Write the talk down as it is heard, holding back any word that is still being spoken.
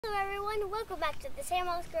Hello everyone, welcome back to the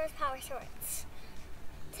Samuel's Girls Power Shorts.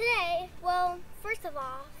 Today, well, first of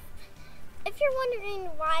all, if you're wondering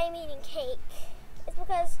why I'm eating cake, it's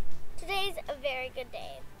because today's a very good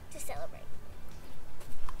day to celebrate.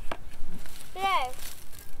 Today,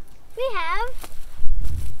 we have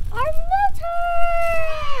our motor!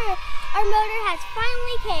 Our motor has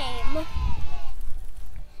finally came.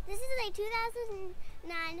 This is a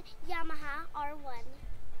 2009 Yamaha R1.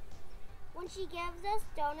 When she gives us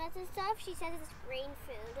donuts and stuff, she says it's brain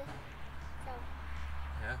food. So.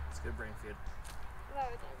 Yeah, it's good brain food.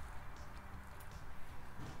 Very good.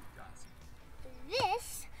 Awesome.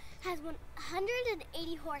 This has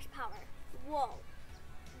 180 horsepower. Whoa,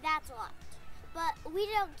 that's a lot. But we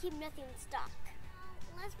don't keep nothing in stock.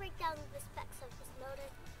 Let's break down the specs of this motor.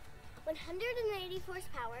 180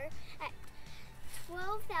 horsepower at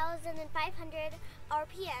 12,500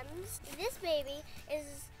 RPMs. This baby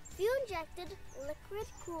is fuel-injected,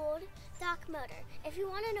 liquid-cooled dock motor. If you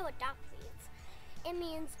want to know what dock means, it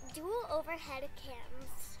means dual overhead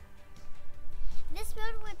cams. This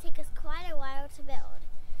motor would take us quite a while to build.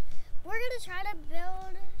 We're going to try to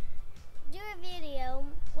do a video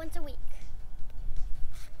once a week.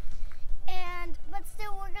 But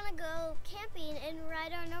still, we're going to go camping and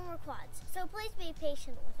ride our normal quads. So please be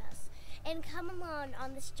patient with us and come along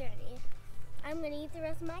on this journey. I'm going to eat the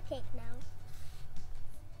rest of my cake now.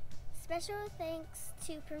 Special thanks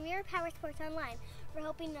to Premier Power Sports Online for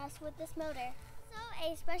helping us with this motor.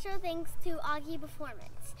 Also, a special thanks to Augie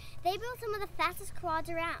Performance. They built some of the fastest quads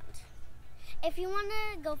around. If you want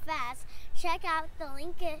to go fast, check out the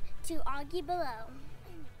link to Augie below.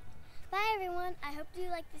 Bye everyone, I hope you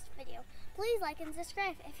liked this video. Please like and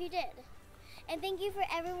subscribe if you did. And thank you for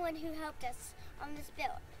everyone who helped us on this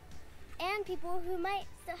build. And people who might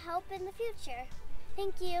still help in the future.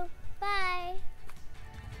 Thank you, bye.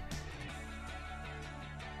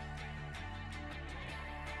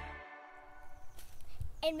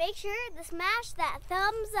 And make sure to smash that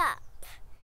thumbs up.